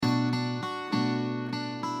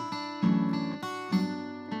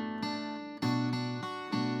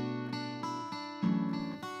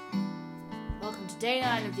day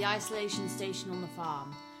 9 of the isolation station on the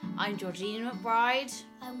farm. I'm Georgina McBride.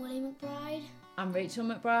 I'm Willie McBride. I'm Rachel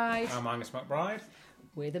McBride. I'm Angus McBride.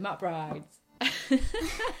 We're the McBrides.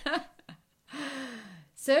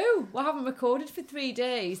 So, we haven't recorded for 3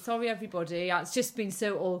 days. Sorry, everybody. It's just been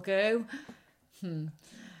so all go.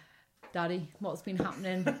 Daddy, what's been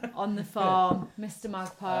happening on the farm, Mr.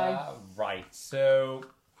 Magpie? Right, so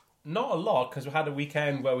not a lot because we had a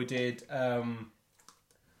weekend where we did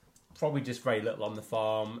probably just very little on the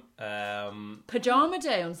farm. Pajama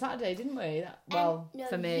day on Saturday, didn't we? No,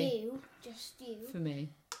 for me. Just you. For me.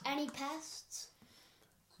 Any pests?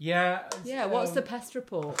 Yeah. Yeah, what's the pest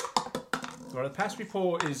report? Well, the pest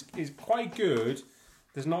report is quite good.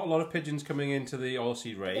 There's not a lot of pigeons coming into the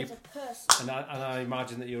oilseed rape. There's a person. And I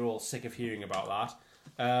imagine that you're all sick of hearing about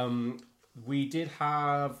that. We did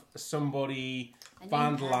have somebody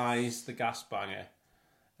vandalise the gas banger.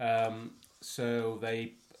 So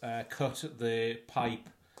they cut the pipe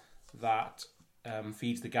that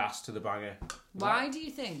feeds the gas to the banger. Why do you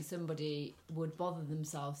think somebody would bother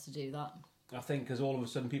themselves to do that? I think because all of a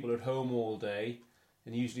sudden people are at home all day,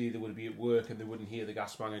 and usually they would be at work and they wouldn't hear the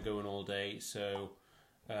gas banger going all day. So,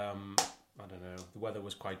 I don't know. The weather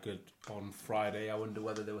was quite good on Friday. I wonder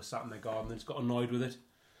whether they were sat in their garden and just got annoyed with it.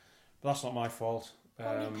 But that's not my fault.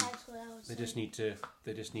 They just need to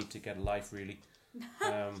get a life, really.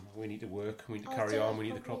 We need to work. We need to carry on. We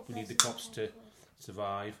need the crops to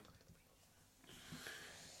survive.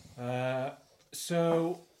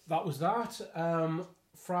 So that was that.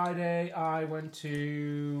 Friday, I went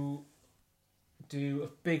to do a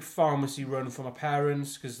big pharmacy run for my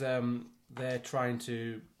parents because they're trying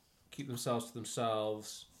to keep themselves to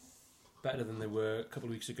themselves better than they were a couple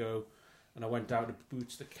of weeks ago. And I went down to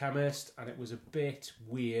Boots the chemist, and it was a bit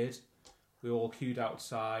weird. We all queued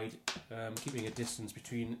outside, keeping a distance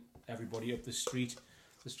between everybody up the street.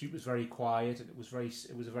 The street was very quiet, and it was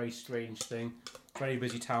a very strange thing. Very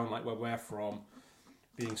busy town like where we're from,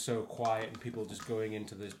 being so quiet and people just going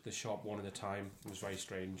into the shop one at a time. It was very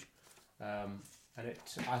strange.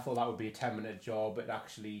 I thought that would be a 10-minute job. It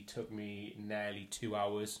actually took me nearly 2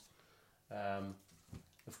 hours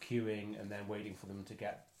of queuing and then waiting for them to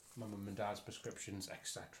get my mum and dad's prescriptions,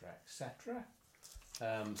 etc., etc.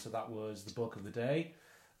 So that was the bulk of the day.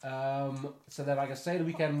 So then, like I say, the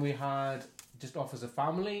weekend we had just off as a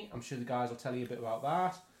family. I'm sure the guys will tell you a bit about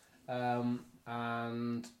that.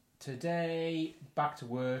 And today, back to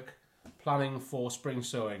work, planning for spring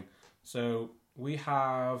sowing. So we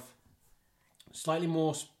have slightly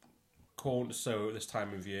more corn to sow at this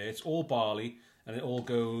time of year. It's all barley, and it all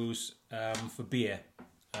goes for beer.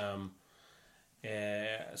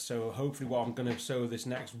 So hopefully what I'm going to sow this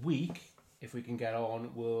next week, if we can get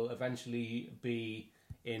on, will eventually be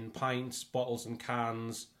in pints, bottles and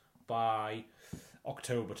cans by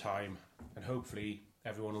October time. And hopefully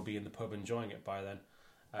everyone will be in the pub enjoying it by then.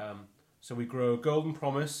 So we grow Golden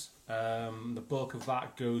Promise. The bulk of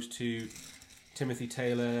that goes to Timothy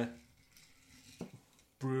Taylor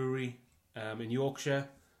Brewery in Yorkshire,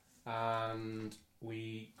 and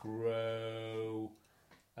we grow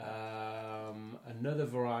another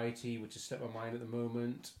variety which has slipped my mind at the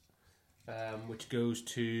moment, which goes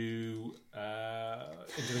to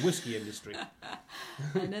into the whiskey industry.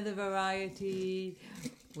 Another variety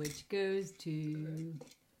which goes to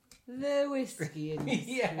the whiskey industry.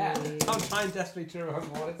 Yeah, I'm trying desperately to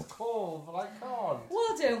remember what it's called, but I can't.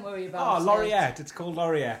 Well, don't worry about it. Laureate. It's called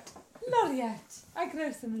Laureate. Laureate. I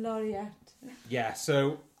grow some Laureate. Yeah,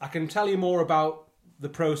 so I can tell you more about the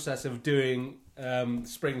process of doing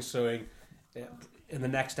spring sowing in the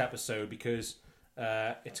next episode because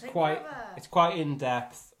it's quite in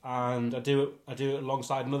depth, and I do it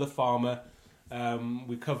alongside another farmer.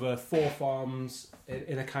 We cover 4 farms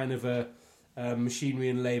in a kind of a machinery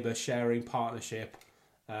and labour sharing partnership.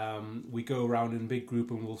 We go around in a big group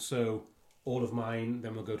and we'll sow all of mine,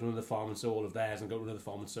 then we'll go to another farm and sow all of theirs, and go to another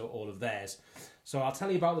farm and sow all of theirs. So I'll tell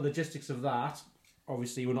you about the logistics of that.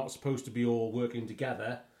 Obviously, we're not supposed to be all working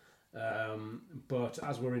together, but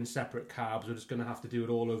as we're in separate cabs, we're just going to have to do it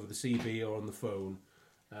all over the CB or on the phone,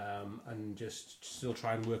 and just still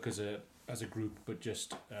try and work as a group, but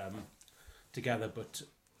just together, but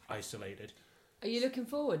isolated. Are you looking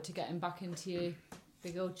forward to getting back into your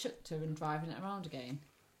big old tractor and driving it around again?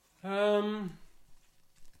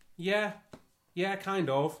 Yeah, kind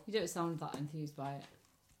of. You don't sound that enthused by it.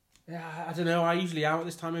 Yeah, I don't know. I usually am at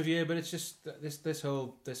this time of year, but it's just this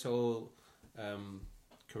whole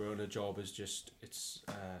Corona job is just it's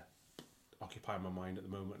occupying my mind at the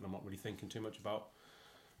moment, and I'm not really thinking too much about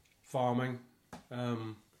farming.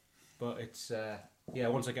 But it's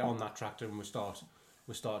once I get on that tractor and we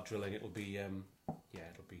start drilling, it'll be yeah,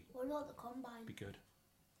 it'll be What about the combine? good.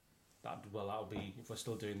 That'll be, if we're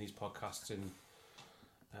still doing these podcasts in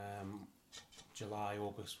July,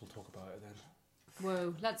 August, we'll talk about it then.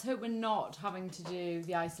 Whoa, let's hope we're not having to do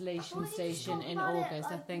the isolation Well, we can just station talk in about it, August. I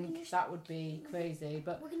like, we can think just- that would be crazy,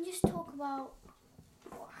 but We can just talk about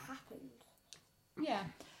what happened. yeah.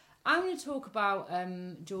 I'm going to talk about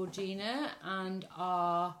Georgina and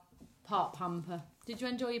our part pamper. Did you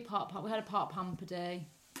enjoy your part pamper? We had a part pamper day.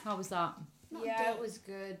 How was that? Not Yeah, day. it was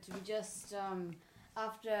good. We just,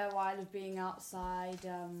 after a while of being outside,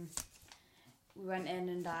 we went in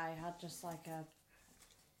and I had just like a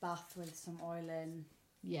bath with some oil in.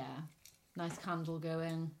 Yeah, nice candle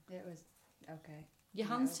going. It was okay. Your Yeah, it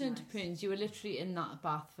hands was turned to nice. prunes. You were literally in that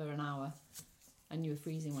bath for an hour and you were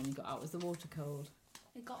freezing when you got out. Was the water cold?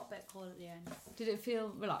 It got a bit cold at the end, Did it feel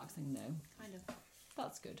relaxing though? kind of.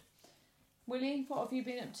 That's good. Willie, what have you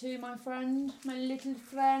been up to, my friend? My little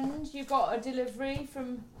friend? You got a delivery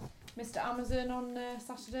from Mr. Amazon on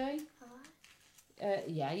Saturday?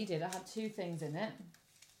 Yeah, you did. I had 2 things in it.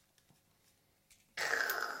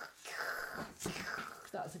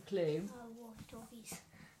 That's a clue. Walkie-talkies.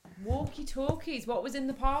 Walkie-talkies. What was in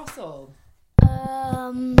the parcel?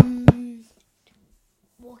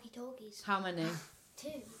 Walkie-talkies. How many? 2.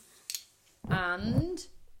 And...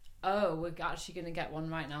 oh, we're actually going to get one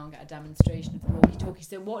right now and get a demonstration of the walkie-talkie.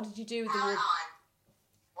 So what did you do with the walkie?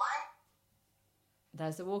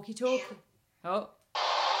 There's the walkie-talkie. Oh.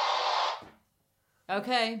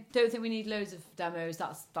 Okay, don't think we need loads of demos.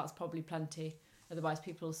 That's probably plenty. Otherwise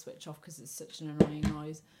people will switch off because it's such an annoying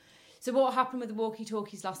noise. So what happened with the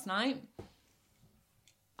walkie-talkies last night?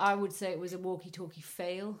 I would say it was a walkie-talkie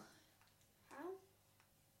fail.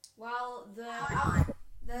 Well, the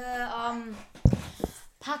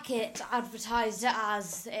packet advertised it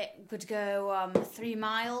as it could go 3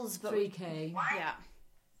 miles, but 3k. yeah,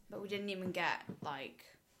 but we didn't even get like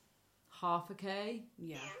Half a k.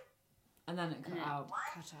 yeah, And then it cut and it out.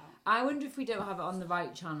 cut out. I wonder if we don't have it on the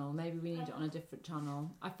right channel. Maybe we need it on a different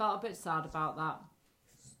channel. I felt a bit sad about that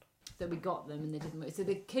we got them and they didn't work. So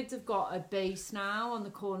the kids have got a base now on the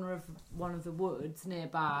corner of one of the woods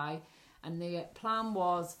nearby, and the plan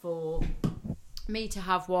was for me to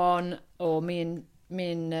have one, or me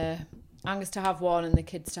and Angus to have one, and the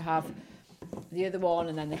kids to have the other one,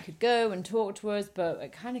 and then they could go and talk to us. But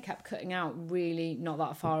it kind of kept cutting out, really not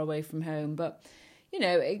that far away from home. But you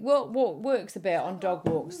know, it works a bit on dog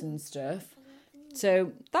walks and stuff.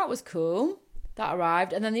 So that was cool. That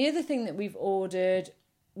arrived. And then the other thing that we've ordered,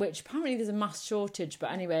 which apparently there's a mass shortage,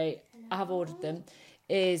 but anyway, I have ordered them,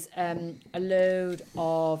 is a load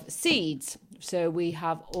of seeds. So we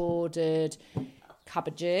have ordered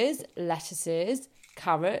cabbages, lettuces,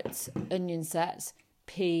 carrots, onion sets,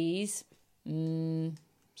 peas,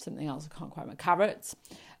 something else I can't quite remember, carrots.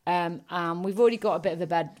 And we've already got a bit of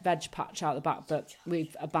a veg patch out the back, but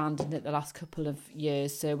we've abandoned it the last couple of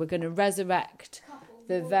years. So we're going to resurrect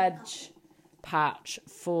the veg patch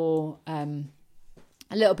for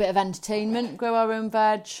a little bit of entertainment, grow our own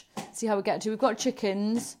veg, see how we get to. We've got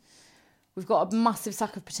chickens, we've got a massive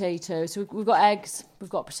sack of potatoes. So we've got eggs, we've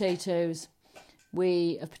got potatoes.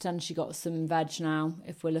 We have potentially got some veg now,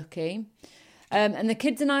 if we're lucky. And the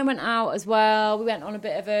kids and I went out as well. We went on a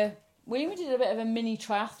bit of a... we did a bit of a mini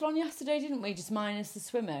triathlon yesterday, didn't we? Just minus the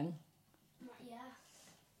swimming. Yeah.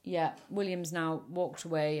 Yeah, William's now walked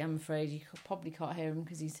away, I'm afraid. You probably can't hear him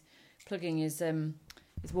because he's plugging his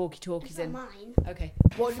walkie-talkies in. Mine. Okay.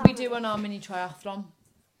 What did we do on our mini triathlon?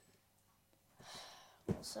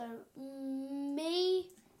 So, me,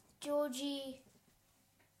 Georgie,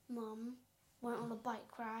 Mum, went on a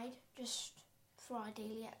bike ride just for our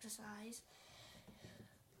daily exercise.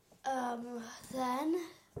 Then,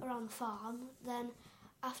 around the farm. Then,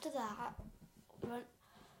 after that,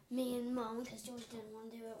 me and Mum, because George didn't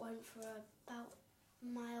want to do it, went for about a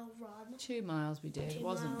mile run. 2 miles we did. It 2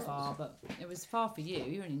 wasn't miles. far, but it was far for you.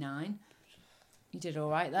 You're only 9. You did all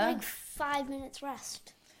right there. Like 5 minutes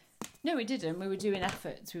rest. No, we didn't. We were doing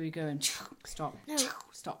efforts. We were going, stop, No.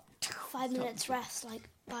 stop. 5 minutes rest, like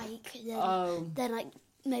bike. Then, Oh, then like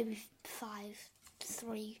maybe 5,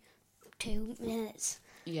 3, 2 minutes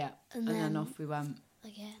yeah. And And then then- off we went.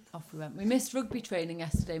 again. Off we went. We missed rugby training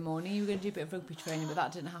yesterday morning. You were going to do a bit of rugby training, but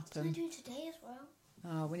that didn't Can I happen. do today as well?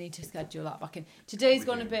 Oh, we need to schedule that back in. Today's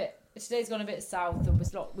gone a bit south. There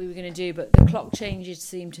was a lot we were going to do, but the clock changes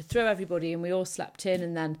seemed to throw everybody, and we all slept in,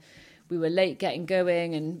 and then we were late getting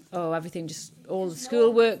going, and everything just all the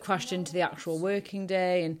schoolwork crashed into the actual working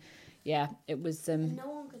day, and yeah, it was. And no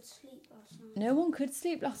one could sleep last night. No one could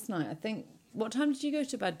sleep last night. I think. What time did you go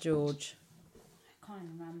to bed, George? I can't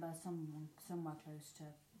even remember. Somewhere close to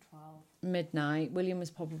 12. midnight. William was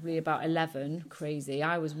probably about 11. Crazy.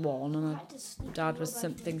 I was 1 and I just sleep Dad in was your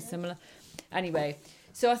something bedroom. similar. Anyway,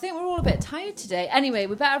 so I think we're all a bit tired today. Anyway,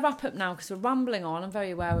 we better wrap up now because we're rambling on. I'm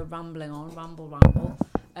very aware we're rambling on. Ramble.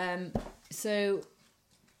 So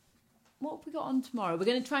what have we got on tomorrow? We're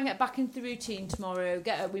going to try and get back into the routine tomorrow.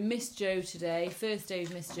 We missed Joe today. First day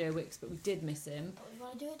we missed Joe Wicks, but we did miss him. But we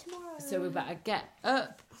want to do it tomorrow. So we better get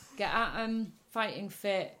up, get at him, fighting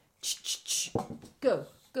fit. Go.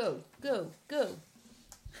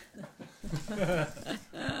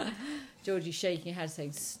 Georgie's shaking her head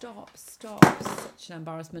saying, stop. Such an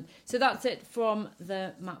embarrassment. So that's it from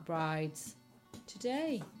the McBrydes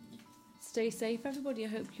today. Stay safe, everybody. I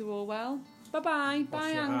hope you're all well. Bye-bye.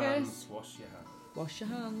 Bye, Angus. Wash your hands. Wash your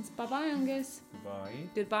hands. Bye-bye, Angus. Goodbye.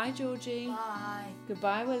 Goodbye, Georgie. Bye.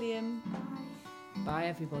 Goodbye, William. Bye. Bye,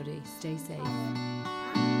 everybody. Stay safe.